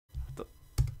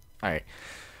Alright.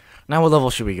 Now what level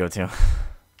should we go to?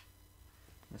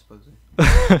 I suppose.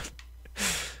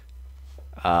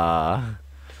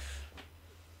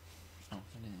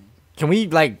 Can we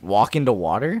like walk into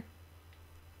water?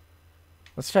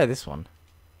 Let's try this one.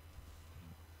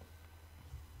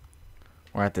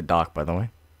 We're at the dock, by the way.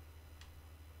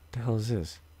 What the hell is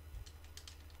this?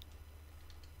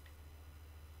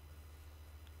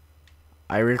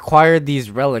 I required these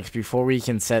relics before we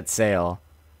can set sail.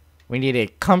 We need a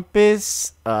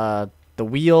compass, the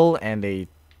wheel, and a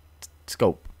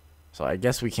scope. So I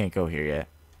guess we can't go here yet.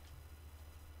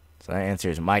 So that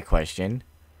answers my question.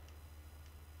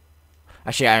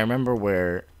 Actually, I remember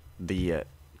where the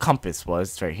compass was.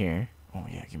 It's right here. Oh,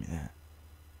 yeah, give me that.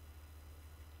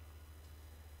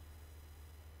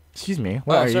 Excuse me.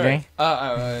 What are you doing?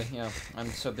 Yeah, I'm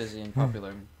so busy and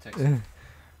popular. Texting.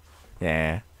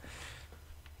 Yeah.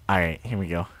 Alright, here we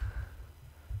go.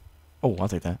 Oh, I'll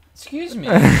take that. Excuse me,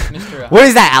 Mr. What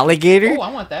is that, alligator? Oh,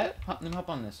 I want that. Let me hop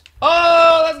on this.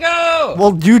 Oh, let's go!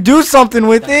 Well, you do something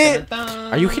with it. Dun, dun,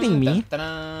 dun, Are you kidding me? dun,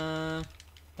 dun,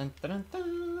 dun, dun,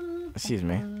 dun, Excuse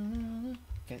me.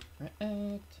 Get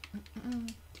wrecked.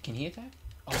 Can he attack?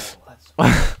 Oh, that's...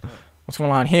 What's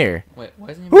going on here? Wait, why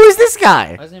isn't he... Who is this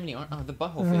guy? Why doesn't he have any... Oh, the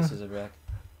butthole face is a wreck.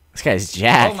 This guy's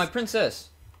jacked. Oh, my princess.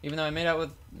 Even though I made out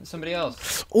with somebody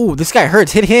else. Oh, this guy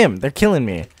hurts. Hit him. They're killing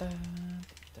me.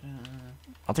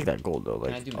 I'll take that gold though,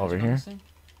 Can I like do over magic on here. this thing?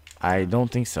 I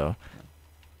don't think so.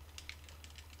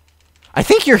 I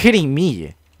think you're hitting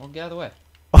me. Well, get out of the way.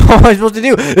 What am I supposed to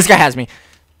do? This guy has me.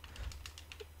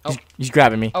 Oh. He's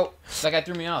grabbing me. Oh, that guy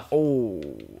threw me off. Oh,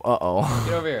 uh-oh.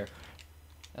 Get over here.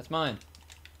 That's mine.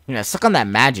 Yeah, suck on that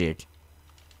magic.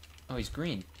 Oh, he's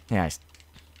green. Yeah, I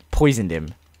poisoned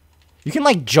him. You can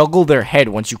like juggle their head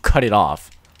once you cut it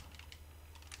off.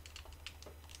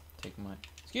 Take mine.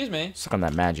 Excuse me. Suck on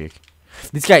that magic.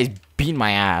 This guy's beating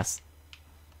my ass.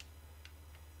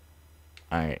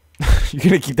 Alright. You're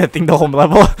gonna keep that thing the whole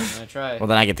level? I'm gonna try. Well,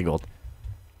 then I get the gold.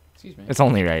 Excuse me. It's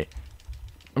only right.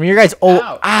 I mean, your guys... Oh,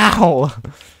 Ow. ow!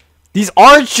 These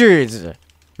archers!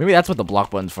 Maybe that's what the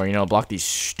block button's for, you know? Block these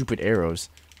stupid arrows.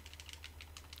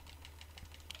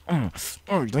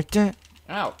 Oh, you like that?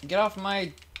 Ow! Get off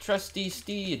my trusty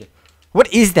steed.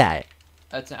 What is that?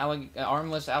 That's an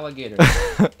armless alligator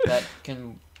that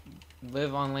can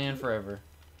live on land forever.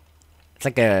 It's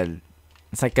like a...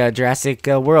 It's like a Jurassic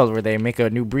World where they make a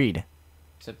new breed.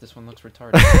 Except this one looks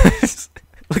retarded.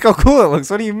 Look how cool it looks.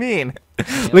 What do you mean?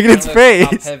 Yeah, Look at its face.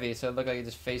 Top heavy, so it looked like it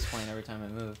just face plant every time I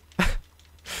move. I'm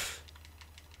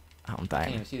I can't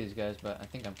dying. even see these guys, but I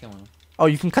think I'm killing them. Oh,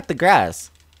 you can cut the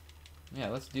grass. Yeah,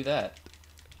 let's do that.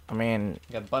 I mean...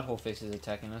 We got butthole faces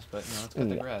attacking us, but you know, let's cut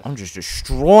the Ooh, grass. I'm just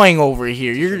destroying over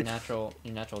here. It's You're your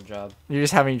natural job. you're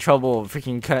just having trouble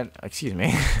freaking cut. Excuse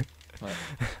me. What?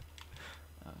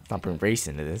 Not been race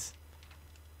into this.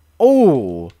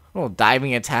 Oh, little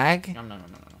diving attack. No.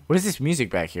 What is this music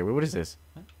back here? What is this?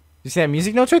 What? You see that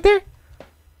music notes right there?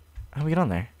 How do we get on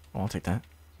there? Oh, I'll take that.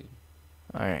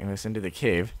 All right, let's into the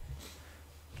cave.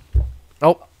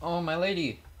 Oh, Oh, my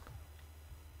lady.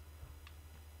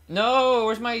 No,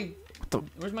 where's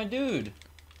the- my dude?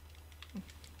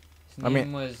 His I name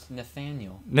mean- was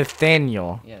Nathaniel.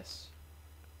 Nathaniel. Yes.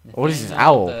 What is this Nathaniel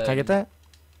owl? the- Can I get that?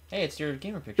 Hey, it's your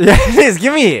gamer picture. Yeah, it is.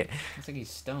 Give me it. Looks like he's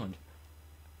stoned.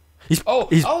 He's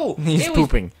He's he's ew,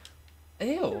 pooping.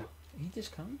 Ew. He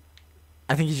just come?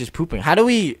 I think he's just pooping. How do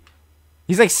we?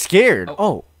 He's like scared. Oh.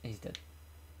 Oh, He's dead.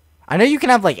 I know you can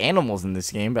have like animals in this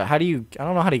game, but how do you? I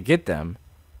don't know how to get them.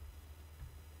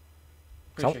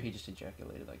 Pretty Oh. sure he just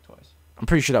ejaculated like twice. I'm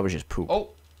pretty sure that was just poop. Oh,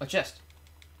 a chest.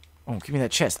 Oh, give me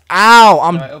that chest. Ow!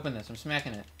 How do I open this? I'm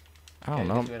smacking it. I don't Okay,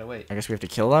 know. guess we gotta wait. I guess we have to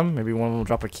kill them. Maybe one of them will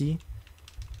drop a key.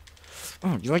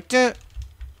 Oh, you like that?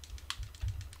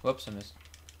 Whoops, I missed.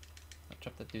 I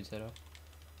chopped that dude's head off.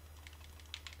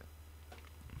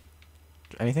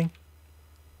 Anything?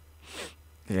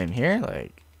 Is it in here?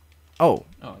 Like, oh,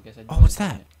 Oh, I guess I. oh, what's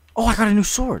that? Oh, I got a new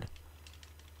sword.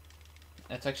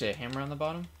 That's actually a hammer on the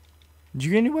bottom. Did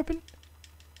you get a new weapon?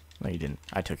 No, you didn't.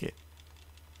 I took it.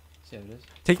 See how it is?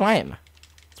 Take mine.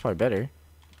 It's probably better.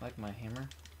 I like my hammer.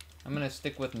 I'm gonna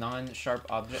stick with non-sharp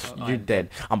object. Oh, You're I'm dead.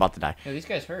 I'm about to die. Yo, these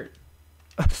guys hurt.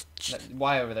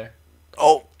 Why over there?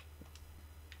 Oh.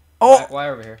 Oh, Why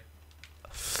over here?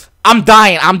 I'm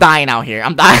dying. I'm dying out here.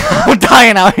 I'm dying. I'm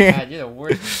dying out here. God, you're the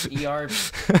worst ER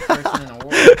person in the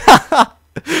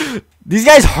world. These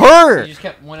guys You hurt. just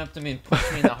kept went up to me and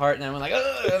punched me in the heart, and I went like,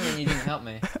 ugh, and then you didn't help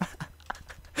me.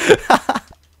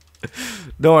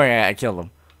 Don't worry, I killed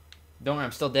them. Don't worry,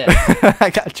 I'm still dead.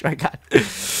 I got you. I got.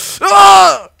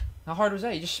 Ah! How hard was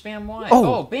that? You just spam Y.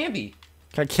 Oh. Oh, Bambi.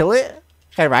 Can I kill it?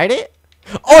 Can I ride it?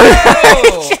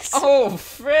 Oh! Oh,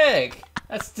 frick!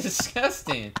 That's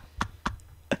disgusting.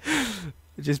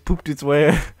 It just pooped its way.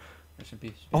 Rest in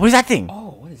peace. Oh, what is that thing?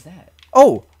 Oh, what is that?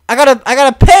 Oh, I got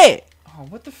a pet. Oh,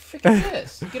 what the frick is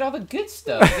this? You get all the good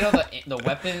stuff. You get all the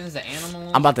weapons, the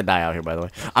animals. I'm about to die out here, by the way.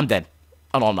 I'm dead.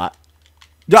 Oh, no, I'm not.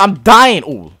 Yo, I'm dying.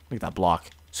 Oh, look at that block.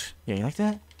 Yeah, you like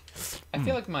that? I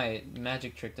feel like my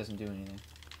magic trick doesn't do anything.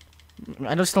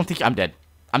 I just don't think I'm dead.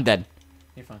 I'm dead.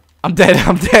 You're fine. I'm dead.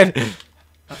 I'm dead.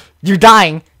 You're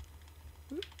dying.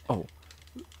 Oh.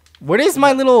 What does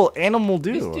my little animal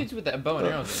do? These dudes with that bow and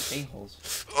arrows are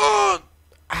a-holes.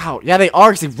 Ow. Yeah, they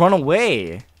are because they run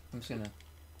away. I'm just gonna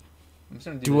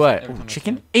do Do this what? every Ooh, time I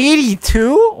chicken? can.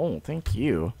 82? Oh, thank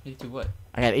you. You do what?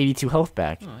 I got 82 health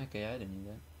back. Oh, okay, I didn't need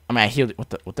that. I mean, I healed. What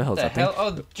the hell is The that hell?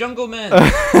 Oh, jungle men!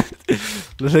 thing?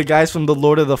 The guys from the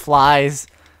Lord of the Flies.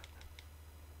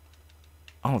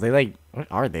 Oh, they like. What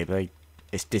are they? They like.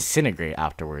 It's disintegrate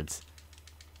afterwards.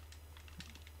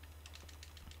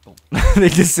 Oh. They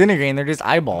disintegrate and they're just Am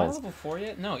I eyeballs. level 4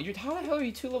 yet? No, how the hell are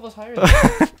you 2 levels higher than me?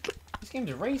 This game's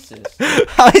racist.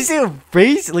 How is it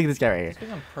race? Look at this guy right here. It's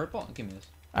because I'm purple? Give me this.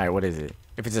 Alright, what is it?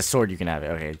 If it's a sword, you can have it.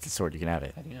 Okay, it's a sword, you can have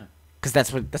it. How do you know? Because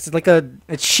that's like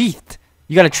it's sheathed.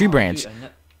 You got a tree branch. Dude,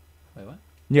 wait, what?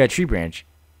 You got a tree branch.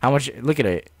 How much? Look at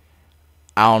it.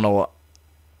 I don't know.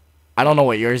 I don't know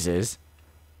what yours is.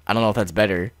 I don't know if that's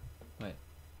better.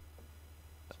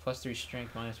 It's +3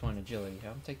 strength, -1 agility.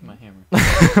 I'm taking my hammer.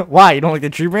 Why? You don't like the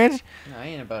tree branch? No, I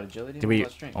ain't about agility. Did I'm we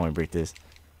about strength. only break this?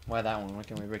 Why that one? Why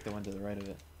can't we break the one to the right of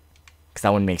it? Because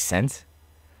that wouldn't make sense.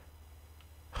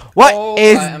 What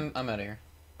is? I'm out of here.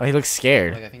 Oh, he looks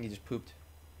scared. Like, I think he just pooped.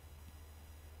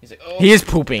 He's like, oh. He is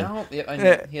pooping. No. Yep, I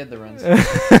knew. He had the runs.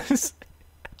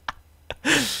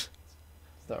 It's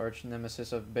the arch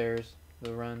nemesis of bears.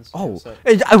 The runs. Oh, What's up?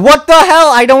 what the hell?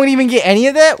 I don't even get any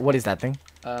of that. What is that thing?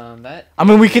 That. I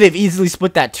mean, we could have easily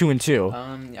split that 2 and 2.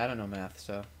 I don't know math,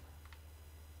 so.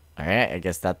 All right, I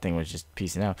guess that thing was just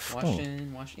piecing out.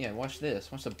 Watch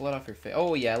this. Watch the blood off your face.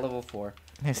 Oh yeah, level 4.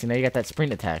 Yeah, see now you got that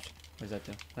sprint attack. What does that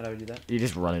do? How do I do that? You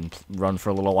just run for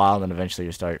a little while, and then eventually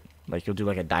you start like you'll do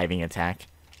like a diving attack.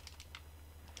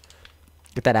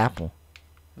 Get that apple.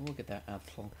 We'll get that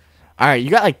apple. All right,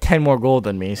 you got like 10 more gold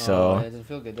than me, so it doesn't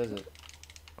feel good, does it?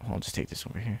 I'll just take this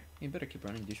over here. You better keep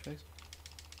running, douchebags.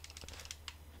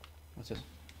 What's this?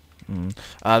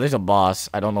 There's a boss.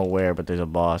 I don't know where, but there's a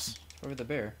boss. Over the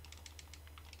bear.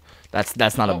 That's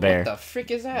not a bear. What the frick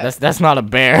is that? That's not a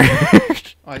bear.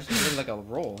 Oh, I just did like a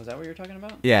roll. Is that what you're talking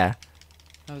about? Yeah.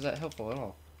 How is that helpful at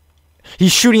all?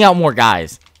 He's shooting out more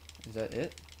guys. Is that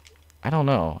it? I don't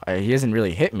know. He hasn't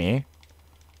really hit me.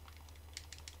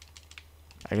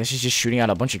 I guess he's just shooting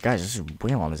out a bunch of guys. This is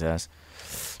whale on his ass.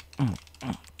 Can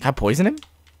I poison him?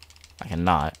 I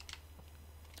cannot.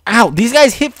 Ow! These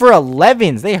guys hit for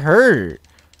 11s. They hurt.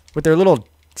 With their little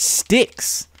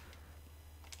sticks.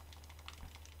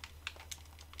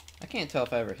 I can't tell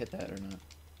if I ever hit that or not.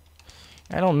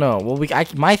 I don't know. Well,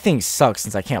 my thing sucks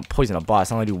since I can't poison a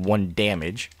boss. I only do 1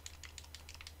 damage.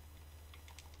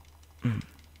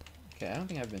 Okay, I don't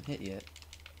think I've been hit yet.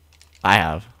 I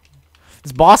have.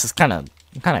 This boss is kind of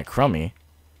crummy.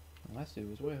 The last dude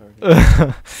was way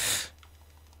harder.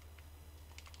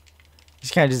 He's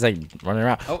kind of just like running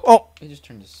around. Oh! He just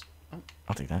turned his... Oh.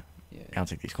 I'll take that. Yeah. I'll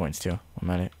take these coins too. I'm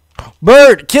at it.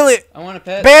 Bird! Kill it! I want a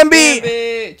pet. Bambi!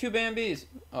 Bambi! 2 Bambis!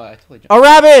 Oh, I totally jumped. A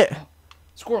rabbit!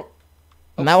 Squirrel!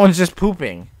 And that one's just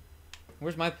pooping.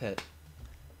 Where's my pet?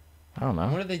 I don't know.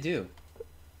 What do they do?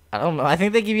 I don't know. I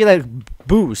think they give you like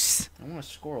boosts. I want a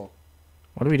squirrel.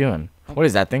 What are we doing? What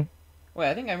is that thing? Wait,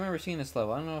 I think I remember seeing this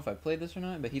level. I don't know if I played this or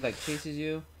not, but he like chases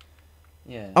you.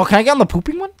 Yeah. Oh, can I get on the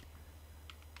pooping one?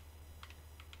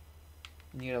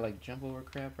 You gotta like jump over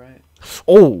crap, right?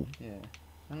 Oh! Yeah.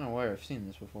 I don't know where I've seen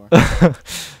this before.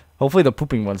 Hopefully the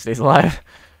pooping one stays alive.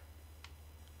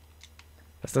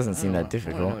 This doesn't seem that I wanna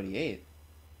difficult. know what he ate.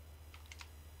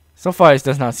 So far, it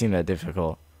does not seem that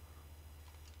difficult.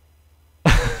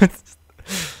 I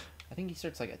think he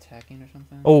starts like attacking or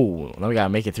something. Oh, now we gotta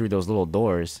make it through those little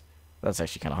doors. That's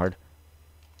actually kind of hard.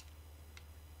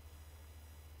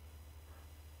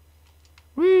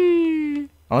 Whee!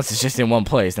 Unless it's just in one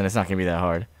place, then it's not gonna be that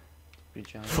hard.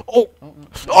 Pretty challenging. Oh! Oh!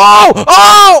 No. Oh!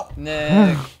 Oh!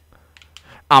 Nick.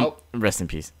 Rest in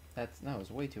peace. That was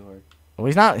way too hard. Well,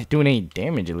 he's not doing any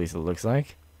damage, at least it looks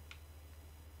like.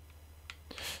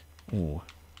 Ooh.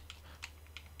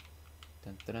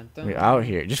 Dun, dun, dun, dun. We're out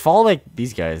here. Just follow, like,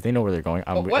 these guys. They know where they're going.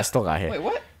 I what? still got hit. Wait,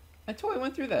 what? I totally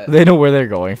went through that. They know where they're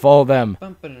going. Follow them.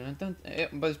 Bum, ba-dun, dun, dun.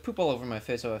 But there's poop all over my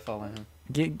face, so I follow him.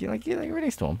 Get right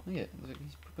next to him. Look at it.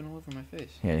 He's pooping all over my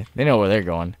face. Yeah, they know where they're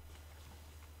going.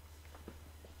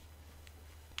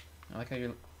 I like how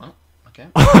you're. Oh, okay.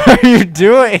 What are you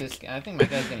doing? I think my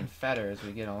guy's getting fatter as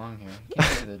we get along here. He can't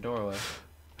get to the doorway.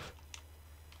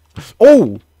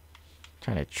 Oh!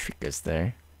 Trying to trick us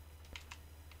there.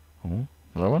 Oh,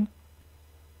 another one?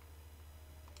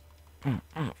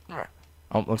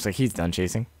 Oh, looks like he's done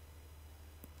chasing.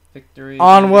 Victory.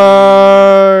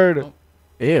 Onward! Oh.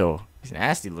 Ew, he's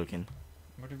nasty looking.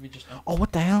 Where did we just? Oh,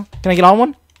 what the hell? Can I get on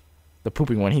one? The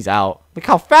pooping one, he's out. Look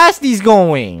how fast he's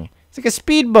going! It's like a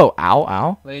speedboat. Ow,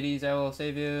 ow. Ladies, I will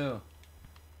save you.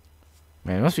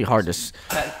 Man, it must be hard to...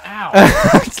 Ow!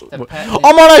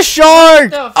 I'm on a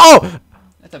shark! Oh!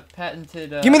 That's a patented.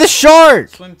 Give me the shark!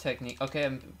 Swim technique. Okay,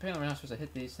 apparently we're not supposed to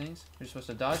hit these things. We're supposed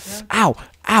to dodge them. Ow!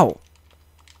 Ow!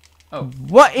 Oh.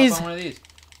 What Hop is... on one of these.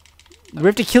 We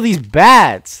have to kill these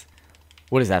bats.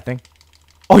 What is that thing?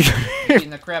 Oh, You're beating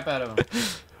the crap out of them.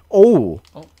 Oh.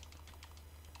 Oh.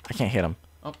 I can't hit him.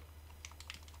 Oh.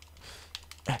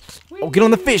 Oh, get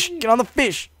on the fish! Get on the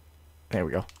fish! There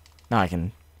we go. Now I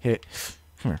can hit.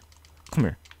 Come here. Come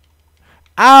here.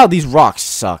 Ow! These rocks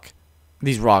suck.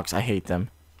 These rocks, I hate them.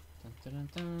 Dun, dun,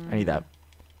 dun. I need that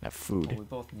Oh, food. we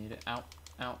both need it. Ow.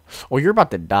 Ow. Oh, you're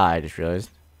about to die, I just realized.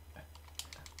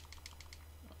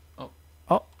 Oh.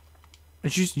 Oh.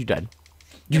 It's just, you died.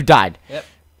 You died. Yep.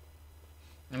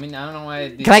 I mean, I don't know why.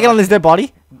 Can I get on this dead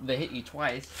body? They hit you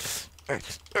twice. And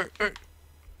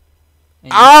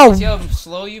Ow! See how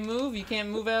slow you move? You can't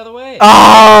move out of the way.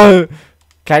 Ah!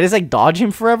 Can I just like dodge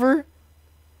him forever?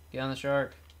 Get on the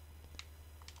shark.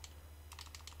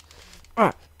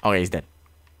 Ah. Okay, he's dead.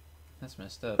 That's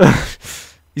messed up.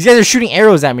 These guys are shooting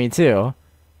arrows at me too.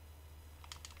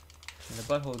 And the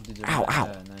butthole dudes are Ow, ow.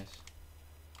 nice.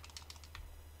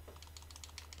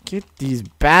 Get these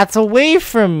bats away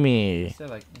from me. Is that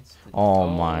like instant? Oh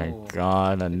my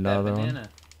god, Get that another one. banana.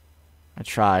 I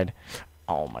tried.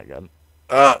 Oh my god.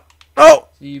 Oh!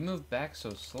 See, you move back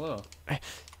so slow.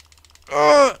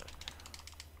 Well,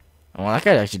 that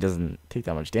guy actually doesn't take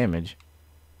that much damage.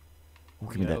 Oh,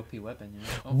 give me You got that. OP weapon, you know?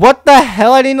 Oh, What the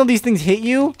hell? I didn't know these things hit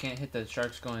you? you can't hit the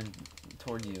sharks going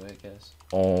toward you, I guess.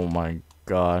 Oh my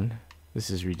god. This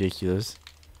is ridiculous.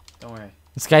 Don't worry.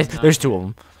 This guy, Not there's two of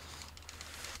them.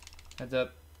 Heads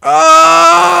up.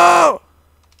 Oh!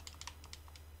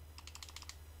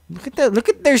 Look at that. Look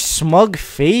at their smug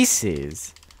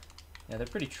faces. Yeah, they're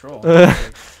pretty troll. They're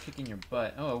kicking your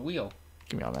butt. Oh, a wheel.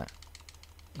 Give me all that.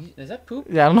 Is that poop?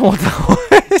 Yeah, I don't know what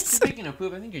that was. Speaking of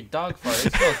poop, I think your dog farted.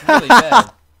 It smells really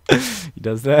bad. He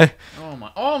does that. Oh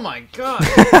my god!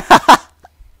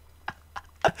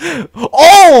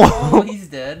 Oh! Oh, he's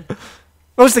dead.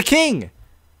 Oh, it's the king.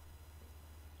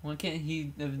 Why can't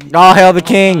he? Oh, hail the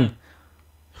king.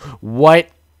 What?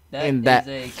 That in is that-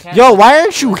 a cat. Yo, why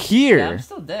aren't you Yeah, here? I'm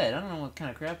still dead. I don't know what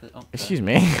kind of crap this. Oh, Excuse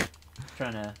me.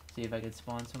 Trying to see if I could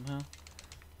spawn somehow.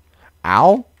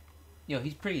 Ow? Yo,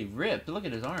 he's pretty ripped. Look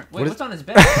at his arm. Wait, What is- what's on his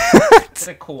back? Is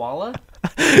that a koala?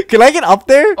 Can I get up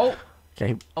there? Oh, Okay.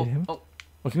 Hit oh, him. oh.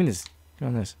 Oh, give me this.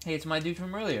 Give me this. Hey, it's my dude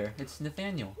from earlier. It's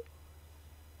Nathaniel.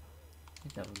 I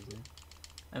think that was his name.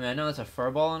 I mean, I know it's a fur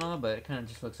ball and all, but it kind of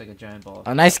just looks like a giant ball.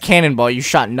 A nice cannonball. You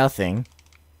shot nothing.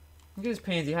 Look at his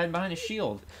pansy hiding behind a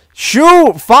shield.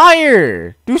 Shoot!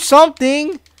 Fire! Do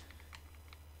something!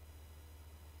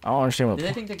 I don't understand what. Did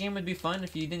they think the game would be fun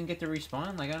if you didn't get to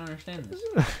respawn? Like, I don't understand this.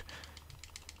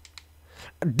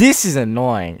 This is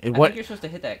annoying. I What? think you're supposed to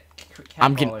hit that cat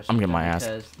I'm ball getting- or I'm getting something my ass.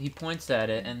 because he points at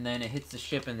it and then it hits the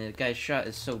ship and the guy's shot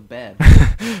is so bad.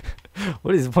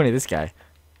 What is the point of this guy?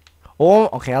 Oh,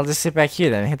 okay. I'll just sit back here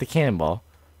then and hit the cannonball.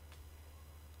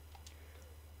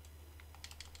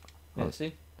 Yeah,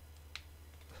 see?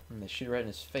 And they shoot right in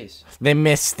his face. They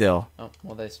missed still. Oh,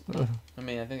 well, I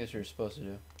mean, I think that's what you're supposed to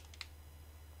do.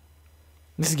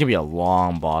 This is gonna be a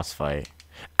long boss fight.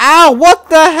 Ow! What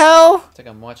the hell? It's like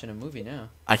I'm watching a movie now.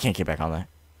 I can't get back on that.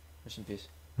 Rest in peace.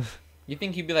 You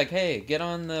think he'd be like, hey, get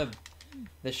on the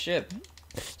ship.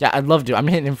 Yeah, I'd love to. I'm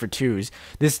hitting him for twos.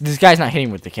 This guy's not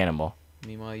hitting with the cannonball.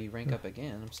 Meanwhile, you rank up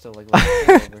again. I'm still like level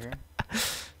 4 over here.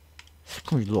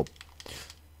 Come here, little.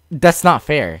 That's not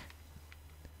fair.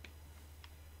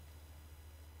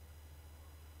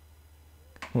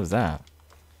 What was that?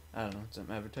 I don't know. Some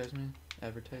advertisement?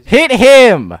 Advertising? Hit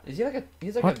him! Is he like a?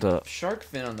 He's like What a the- shark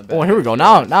fin on the back. Oh, here we go.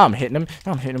 That's Now I'm hitting him.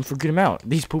 Now I'm hitting him for a good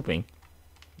amount. He's pooping.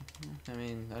 I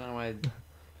mean, I don't know why.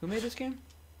 Who made this game?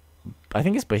 I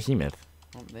think it's Behemoth.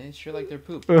 Oh, they sure like their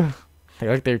poop. They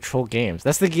like their troll games.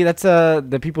 That's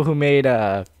the people who made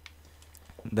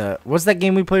what's that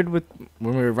game we played with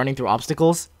when we were running through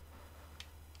obstacles?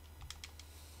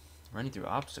 Running through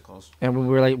obstacles. And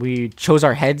we chose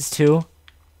our heads too.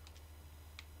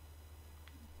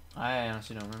 I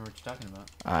honestly don't remember what you're talking about.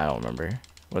 I don't remember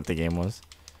what the game was.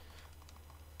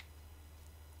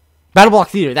 Battle Block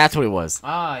Theater, that's what it was.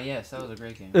 Ah, yes, that was a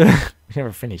great game. We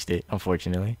never finished it,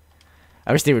 unfortunately.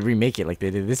 I wish they would remake it like they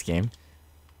did this game.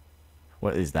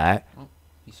 What is that? Oh,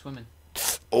 he's swimming.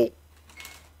 Oh.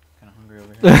 Kind of hungry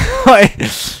over here.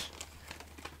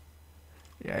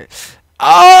 Yeah.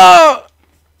 Oh!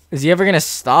 Is he ever gonna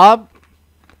stop?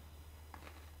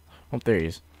 Oh, there he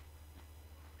is.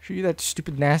 Shoot you that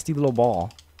stupid, nasty little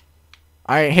ball.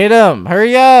 Alright, hit him!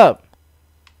 Hurry up!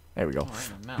 There we go. Oh, right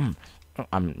in the mouth. Oh,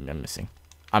 I'm missing.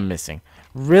 I'm missing.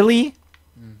 Really?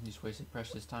 You just wasted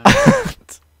precious time.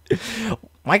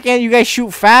 Why can't you guys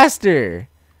shoot faster?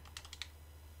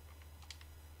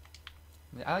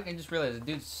 I just realized the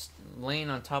dude's laying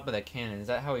on top of that cannon. Is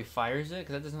that how he fires it?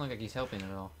 Because that doesn't look like he's helping at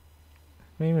all.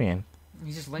 What do you mean?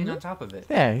 He's just laying on top of it.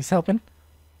 Yeah, he's helping.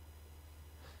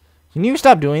 Can you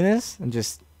stop doing this and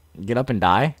just get up and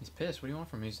die? He's pissed. What do you want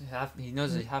from him? He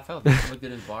knows he's half health. He looked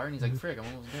at his bar and he's like, frick, I'm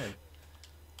almost dead.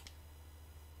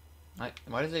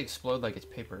 Why does it explode like it's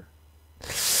paper?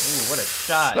 Ooh, what a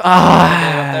shot.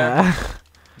 Ah.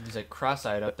 He's like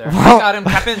cross-eyed up there. I got him,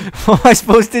 Captain. What am I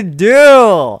supposed to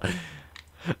do?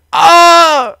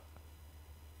 Ah!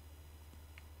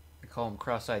 We call him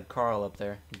cross-eyed Carl up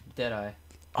there. Dead-eye.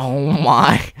 Oh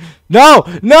my. No!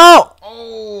 No!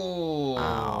 Oh!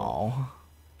 Ow.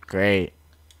 Great.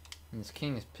 And this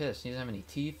king is pissed. He doesn't have any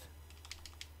teeth.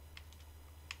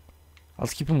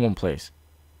 Let's keep him in one place.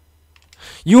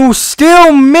 You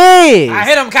still missed! I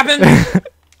hit him, Captain!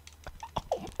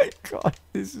 Oh my god,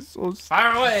 this is so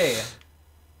Fire away!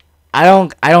 I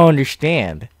don't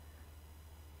understand.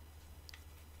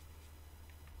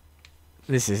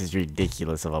 This is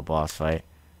ridiculous of a boss fight.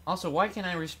 Also, why can't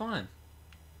I respawn?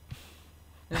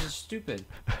 This is stupid.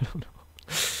 I don't know.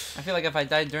 I feel like if I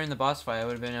died during the boss fight, I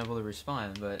would have been able to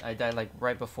respawn, but I died like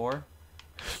right before.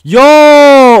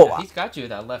 Yo! He's got you with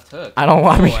that left hook. I don't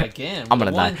want me. Oh, again. I'm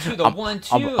gonna die. 1-2, the I'm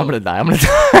 1-2. I'm gonna die. I'm gonna die.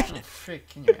 Oh, frick,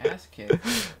 in your ass kick.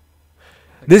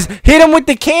 This hit him with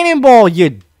the cannonball,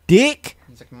 you dick!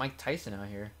 He's like Mike Tyson out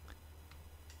here.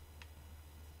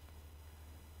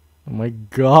 Oh my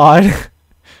god.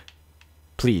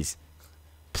 Please.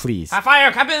 Please. High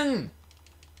fire, Captain!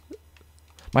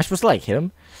 Am I supposed to like hit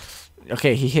him?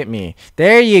 Okay, he hit me.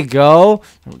 There you go.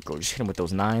 There we go. Just hit him with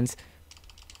those 9s.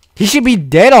 He should be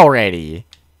dead already.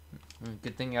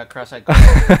 Good thing you got cross-eyed.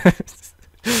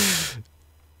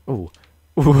 Ooh.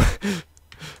 Ooh.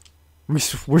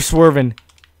 We're swerving.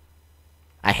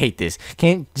 I hate this.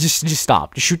 Can't just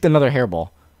stop. Just shoot another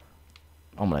hairball.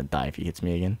 I'm gonna die if he hits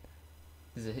me again.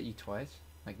 Does it hit you twice?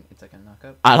 Like it's like a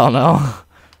knock-up? I don't know.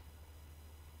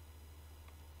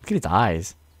 Look at its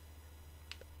eyes.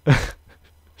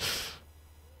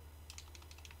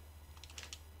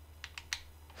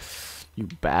 You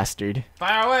bastard.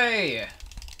 Fire away!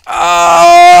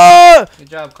 Ah! Good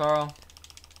job, Carl.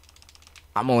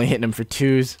 I'm only hitting him for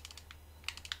 2s.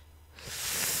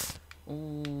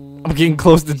 Ooh, I'm getting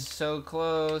close to... he's so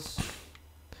close.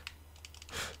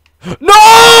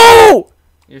 No!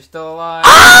 You're still alive.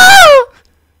 Ah!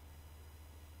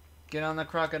 Get on the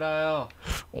crocodile.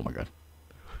 Oh my god.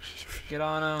 Get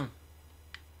on him.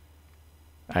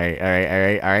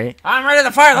 Alright. I'm ready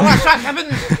to fire the last shot,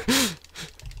 Captain!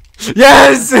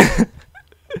 Yes!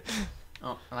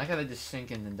 Oh, I like how they just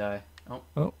sink in and die.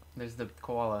 Oh. There's the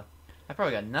koala. I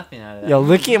probably got nothing out of that. Yo,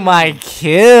 look at my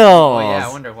kills. Oh yeah,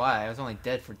 I wonder why. I was only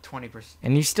dead for 20%.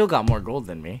 And you still got more gold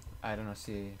than me. I don't know,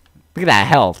 see. Look at that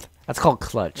health. That's called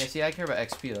clutch. Yeah, see, I care about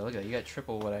XP though. Look at that. You got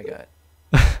triple what I got.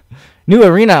 New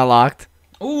arena unlocked.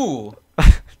 Ooh!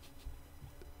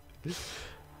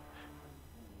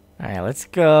 Alright, let's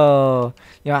go.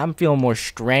 You know, I'm feeling more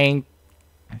strength.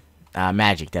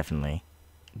 Magic, definitely.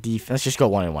 Let's just go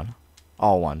 1 and 1.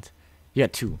 All ones. You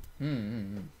got 2.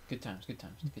 Good times.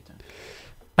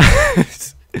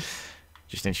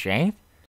 Just in strength?